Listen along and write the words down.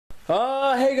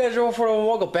Hey guys,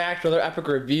 welcome back to another epic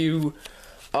review.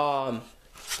 So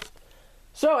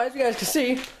as you guys can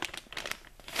see,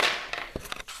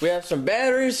 we have some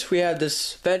batteries, we have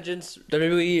this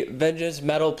WWTE Vengeance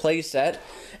metal playset,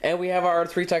 and we have our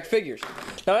 3 tech figures.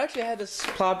 Now I actually had this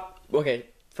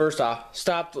first off,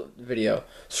 stop the video,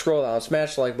 scroll down,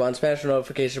 smash the like button, smash the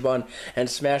notification button, and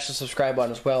smash the subscribe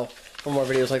button as well for more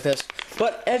videos like this.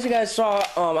 But as you guys saw,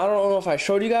 I don't know if I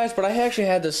showed you guys, but I actually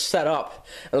had this set up,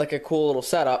 like a cool little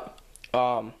setup.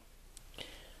 I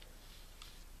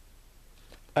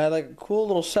had like a cool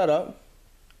little setup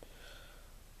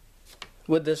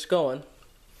with this going.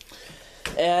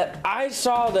 And I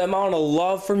saw the amount of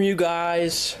love from you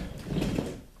guys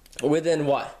within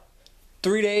what?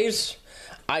 3 days?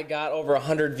 I got over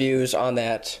 100 views on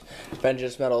that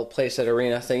Vengeance Metal Playset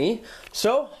Arena thingy.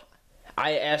 So,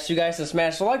 I asked you guys to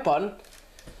smash the like button.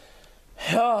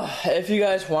 If you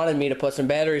guys wanted me to put some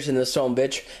batteries in this son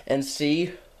bitch and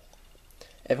see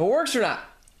if it works or not.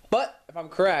 But, if I'm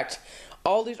correct,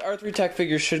 all these R3 Tech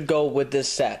figures should go with this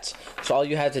set. So all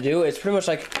you had to do is pretty much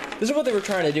like, this is what they were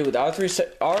trying to do with the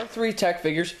R3 Tech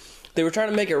figures. They were trying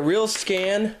to make it real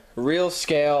scan, real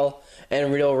scale,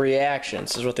 and real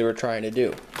reactions is what they were trying to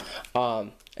do.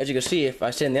 As you can see, if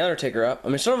I stand the Undertaker up, I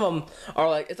mean, some of them are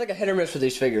like, it's like a hit or miss for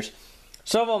these figures.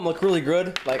 Some of them look really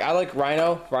good. Like, I like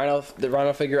Rhino. The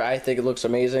Rhino figure, I think it looks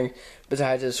amazing.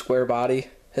 Besides his square body,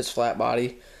 his flat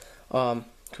body.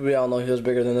 We all know he was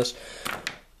bigger than this.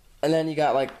 And then you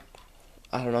got, like,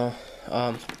 I don't know,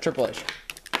 Triple H.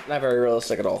 Not very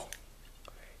realistic at all.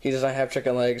 He does not have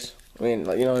chicken legs. I mean,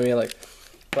 like, you know what I mean? Like,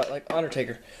 but, like,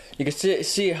 Undertaker. You can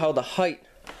see how the height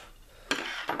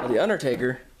of the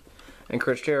Undertaker and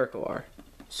Chris Jericho are.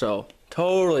 So,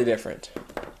 totally different.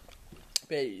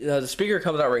 The speaker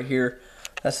comes out right here.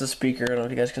 That's the speaker. I don't know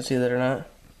if you guys can see that or not.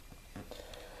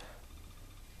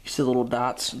 You see the little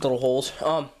dots, little holes.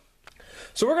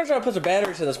 So we're going to try to put some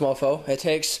batteries in this mofo. It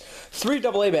takes 3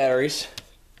 AA batteries.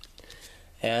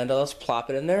 And let's plop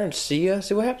it in there and see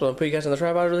what happens. I'll put you guys on the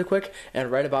tripod really quick.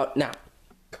 And right about now.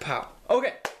 Kapow.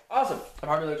 Okay. Awesome. That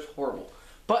probably looks horrible.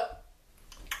 But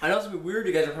I know it's going to be weird.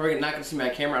 You guys are probably not going to see my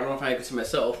camera. I don't know if I can see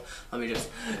myself. Let me just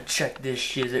check this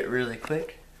shit really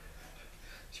quick.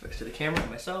 See if I can see the camera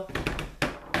myself. You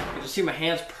can just see my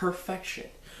hands perfection.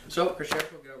 So, Chris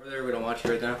Jericho, get over there. We don't want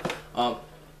you right now.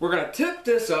 We're going to tip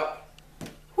this up.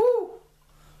 Whoo!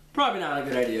 Probably not a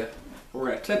good idea. We're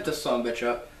going to tip this sumbitch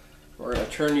up. We're going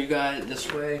to turn you guys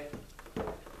this way.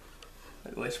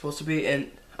 Like the way it's supposed to be. And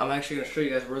I'm actually going to show you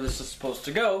guys where this is supposed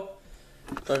to go.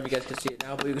 I don't know if you guys can see it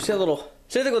now, but you can see a little,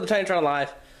 same thing with the Titantron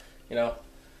Live, you know.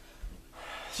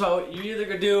 So you either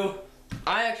could do,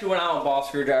 I actually went out and bought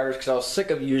screwdrivers because I was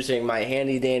sick of using my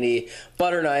handy dandy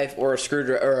butter knife or a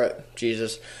screwdriver, or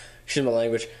Jesus, excuse my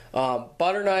language,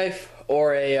 butter knife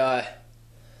or a,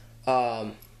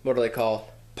 what do they call,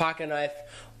 pocket knife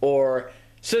or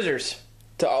scissors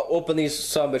to open these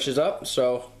sumbitches up.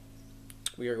 So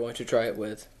we are going to try it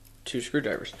with 2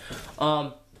 screwdrivers.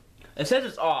 It says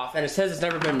it's off, and it says it's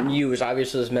never been used.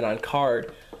 Obviously, it's been on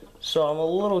card. So I'm a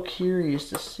little curious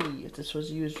to see if this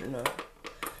was used or not.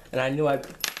 And I knew I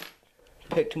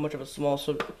picked too much of a small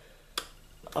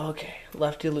okay,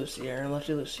 lefty loosey, Aaron,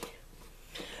 lefty loosey.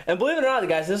 And believe it or not,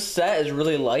 guys, this set is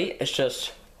really light. It's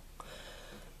just,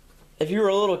 if you were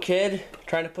a little kid,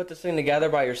 trying to put this thing together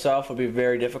by yourself would be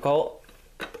very difficult.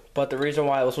 But the reason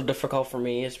why it was so difficult for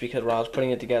me is because when I was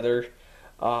putting it together,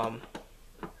 I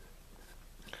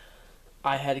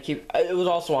had to keep, it was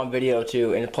also on video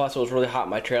too, and plus it was really hot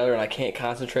in my trailer, and I can't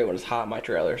concentrate when it's hot in my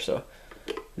trailer, so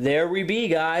there we be,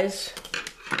 guys.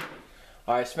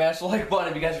 Alright, smash the like button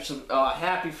if you guys are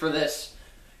happy for this,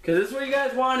 because this is what you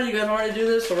guys wanted. You guys wanted to do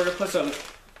this, so we're going to put some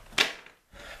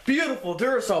beautiful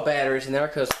Duracell batteries in there,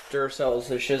 because Duracell is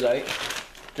the shizite.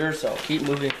 Duracell, keep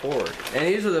moving forward. And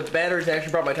these are the batteries that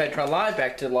actually brought my Titantron Live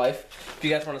back to life. If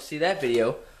you guys want to see that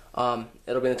video,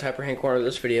 it'll be in the top right hand corner of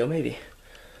this video, maybe.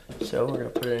 So we're gonna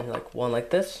put it in like one like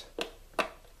this.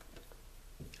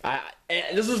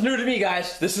 And this is new to me,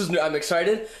 guys. This is new. I'm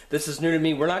excited. This is new to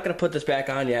me. We're not gonna put this back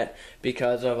on yet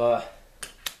because of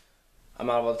I'm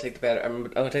not able to take the battery. I'm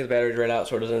gonna take the batteries right out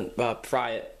so it doesn't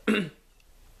fry it.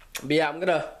 But yeah, I'm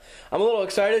a little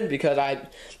excited because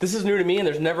this is new to me, and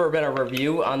there's never been a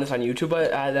review on this on YouTube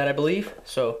that I believe.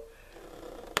 So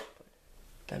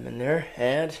put them in there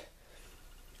and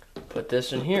put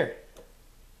this in here.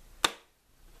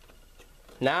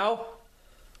 Now,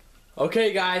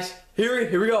 okay guys,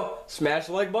 here we go. Smash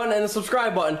the like button and the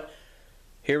subscribe button.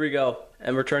 Here we go.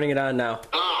 And we're turning it on now.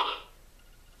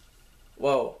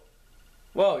 Whoa.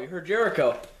 Whoa, you heard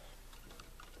Jericho.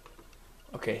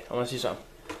 Okay, I want to see something.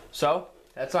 So,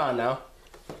 that's on now.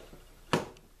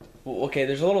 Okay,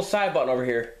 there's a little side button over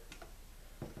here.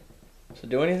 So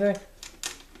do anything?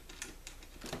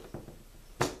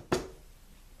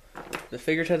 The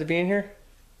figures have to be in here?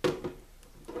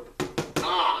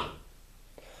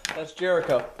 That's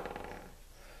Jericho.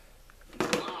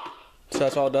 So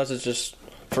that's all it does, is just,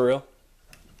 for real?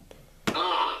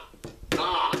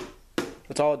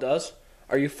 That's all it does?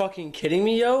 Are you fucking kidding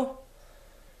me, yo?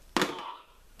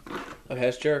 Okay,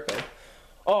 that's Jericho.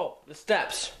 Oh, the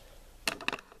steps.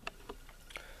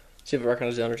 See if I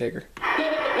recognize the Undertaker.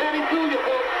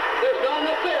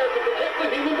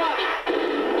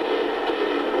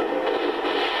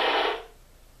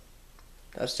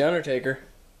 That's the Undertaker.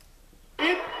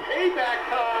 It's payback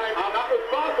time. I'm not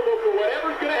responsible for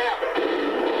whatever's gonna happen.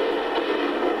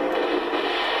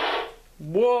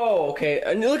 Whoa, okay.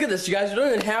 And look at this, you guys. You don't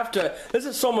even have to. This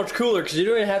is so much cooler because you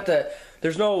don't even have to.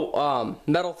 There's no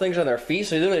metal things on their feet,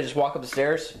 so you literally just walk up the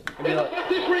stairs and be like,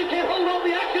 This ring can't hold all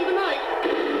the action tonight.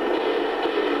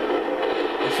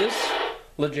 is this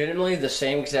legitimately the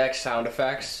same exact sound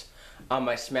effects on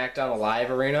my SmackDown Live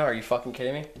arena? Are you fucking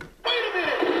kidding me? Wait a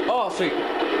minute. Oh, sweet. There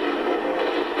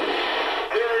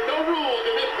are no rules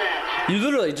in this match. You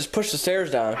literally just push the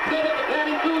stairs down. Set up the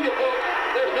padding through you, folks.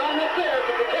 There's not enough there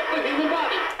to protect the human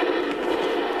body.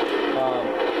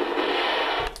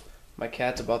 My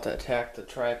cat's about to attack the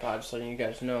tripod, just letting you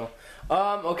guys know.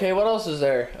 Okay, what else is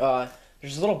there?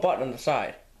 There's a little button on the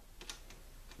side.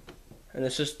 And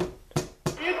it's just...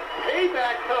 It's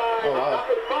payback time. Oh, wow. I'm not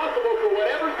responsible for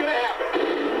whatever's gonna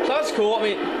happen. So that's cool. I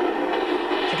mean,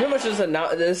 so pretty much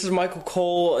this is Michael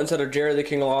Cole instead of Jerry the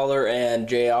King Lawler and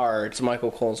JR. It's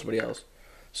Michael Cole and somebody else.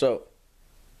 So,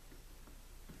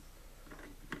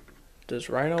 does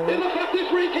Rhino It work? looks like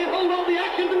this ring can't hold all the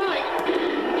action tonight.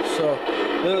 So,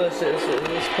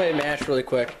 let's play a match really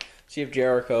quick. See if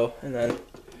Jericho, and then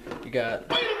you got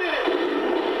Wait a minute.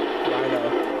 Rhino,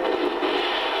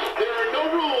 There are no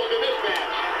rules in this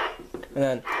match. and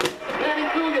then Padding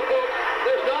through you, folks.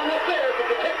 There's not enough there to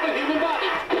protect the human body.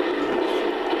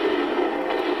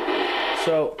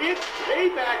 so It's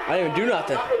payback time. I didn't even do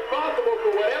nothing. I'm not responsible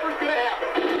for whatever's gonna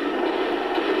happen.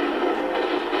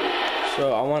 So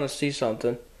I want to see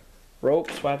something.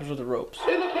 Ropes. What happens with the ropes?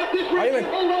 It looks like this I ring even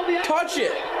can hold all the action. touch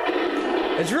it.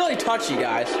 It's really touchy,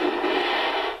 guys. Wait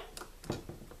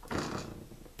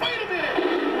a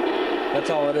minute. That's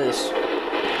all it is. There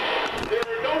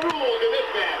are no rules in this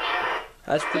match.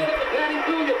 That's Set pretty. up the padding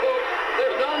through you, folks.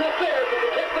 There's not enough there to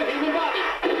protect the human body.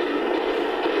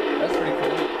 That's pretty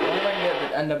cool. I wonder if I can get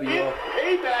the NWO.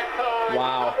 It's payback time.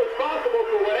 Wow. I'm not responsible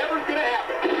for whatever's gonna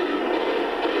happen.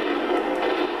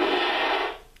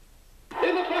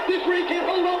 It looks like this ring can't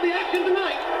hold all the action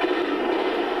tonight.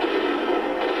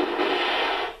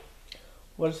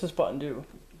 What does this button do?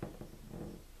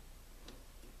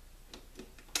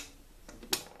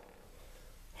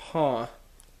 Huh.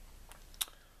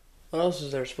 What else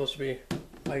is there supposed to be?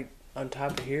 Like on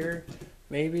top of here,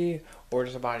 maybe? Or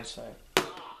just a body slam?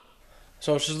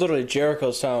 So it's just literally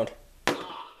Jericho's sound.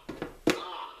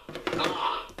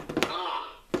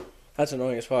 That's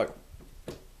annoying as fuck.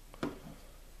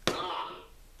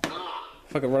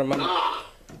 Fucking run my...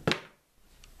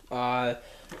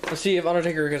 Let's see if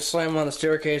Undertaker can slam him on the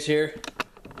staircase here.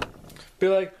 Be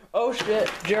like, oh shit,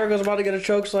 Jericho's about to get a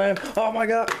choke slam. Oh my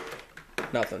god.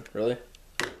 Nothing, really.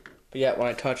 But yeah, when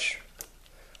I touch...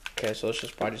 Okay, so let's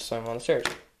just body slam on the stairs.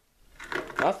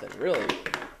 Nothing, really. Wait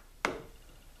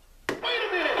a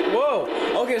minute.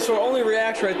 Whoa! Okay, so it only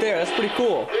reacts right there. That's pretty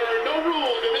cool. There are no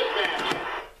rules in this match.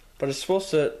 But it's supposed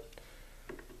to...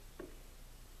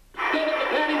 Set up the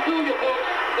padding through you, folks.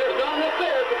 There's not enough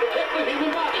there to protect the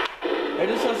human body. It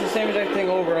just does the same exact thing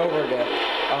over and over again.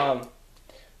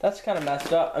 That's kind of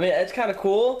messed up. I mean, it's kind of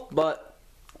cool, but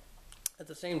at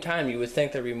the same time, you would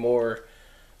think there'd be more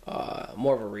of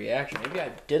a reaction. Maybe I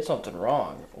did something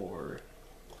wrong, or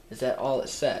is that all it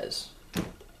says?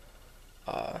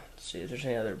 Let's see if there's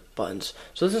any other buttons.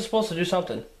 So this is supposed to do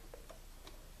something.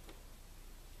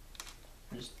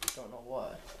 I just don't know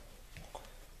what.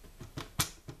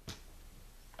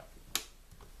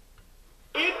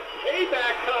 It's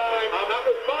payback time. I'm not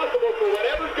responsible for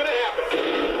whatever's gonna happen.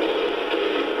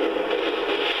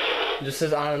 It just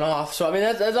says on and off. So I mean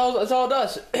that's all it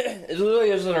does. It literally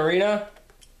is an arena.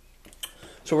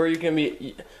 So where you can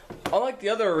be, unlike the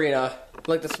other arena,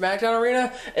 like the SmackDown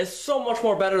arena, is so much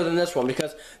more better than this one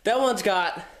because that one's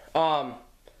got I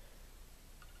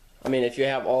mean if you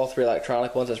have all three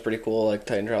electronic ones, that's pretty cool, like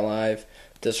Titantron Live,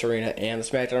 this arena, and the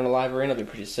SmackDown Live arena, they're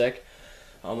pretty sick.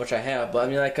 Which I have, but I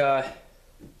mean like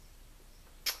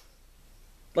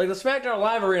the SmackDown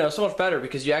Live arena is so much better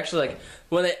because you actually like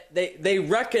when they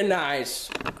recognize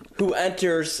who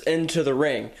enters into the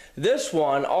ring. This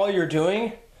one, all you're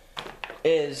doing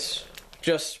is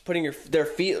just putting their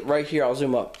feet right here. I'll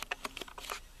zoom up.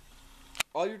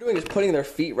 All you're doing is putting their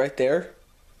feet right there,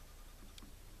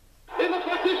 and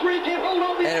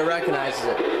it recognizes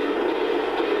it.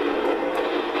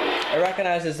 It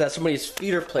recognizes that somebody's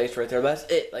feet are placed right there. That's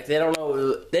it. Like they don't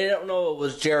know it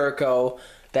was Jericho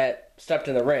that stepped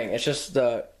in the ring. It's just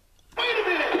the.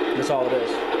 That's all it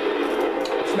is.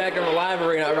 SmackDown Live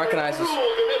Arena. It recognizes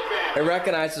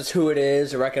who it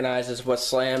is. It recognizes what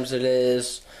slams it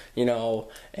is. You know,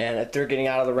 and if they're getting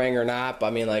out of the ring or not. But I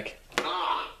mean, like,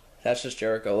 that's just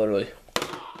Jericho, literally.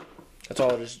 That's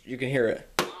all it is. You can hear it.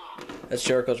 That's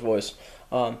Jericho's voice.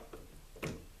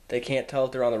 They can't tell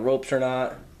if they're on the ropes or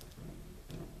not.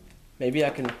 Maybe I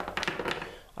can.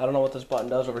 I don't know what this button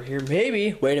does over here.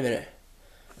 Maybe. Wait a minute.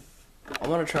 I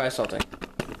want to try something.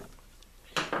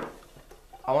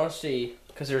 I want to see,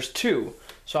 because there's two.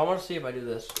 So I want to see if I do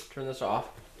this. Turn this off.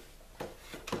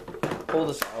 Pull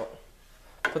this out.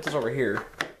 Put this over here,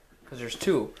 because there's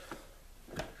two.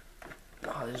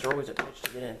 Oh, these are always a bitch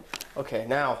to get in. Okay,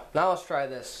 now let's try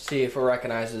this. See if it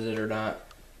recognizes it or not.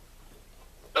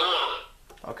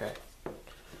 Okay.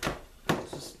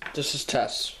 This is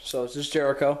test. So is this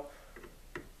Jericho?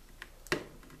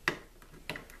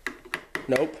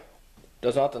 Nope.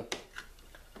 Does nothing.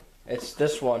 It's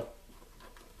this one.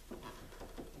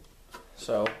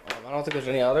 So I don't think there's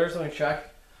any others. Let me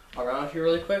check around here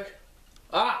really quick.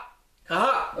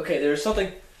 Haha! Okay, there's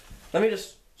something. Let me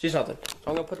just see something. So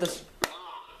I'm gonna put this.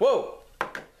 Whoa!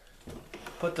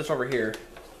 Put this over here.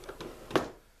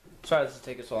 Sorry this is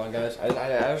taking so long, guys. I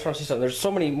just want to see something. There's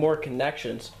so many more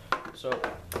connections. So.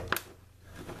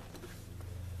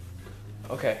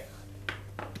 Okay.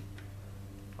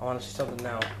 I want to see something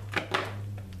now.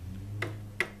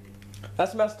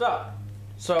 That's messed up.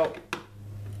 So.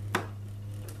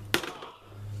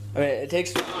 I mean, it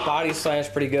takes body slams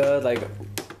pretty good, like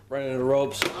running into the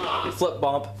ropes, flip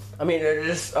bump. I mean, it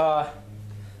just,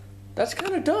 that's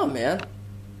kind of dumb, man.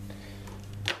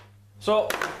 So,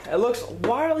 it looks,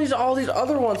 why are all these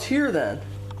other ones here then?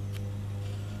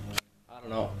 I don't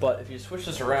know, but if you switch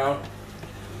this around,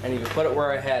 and you can put it where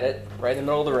I had it, right in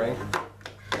the middle of the ring.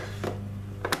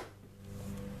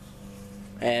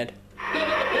 And.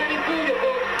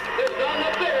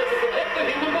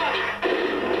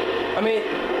 I mean,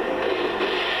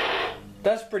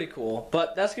 that's pretty cool.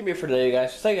 But that's going to be it for today,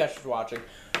 guys. Thank you guys for watching.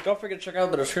 Don't forget to check out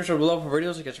the description below for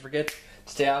videos. You guys don't forget.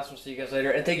 Stay awesome. See you guys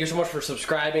later. And thank you so much for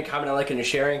subscribing, commenting, liking, and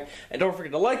sharing. And don't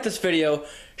forget to like this video,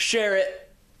 share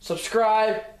it,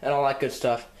 subscribe, and all that good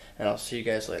stuff. And I'll see you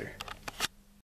guys later.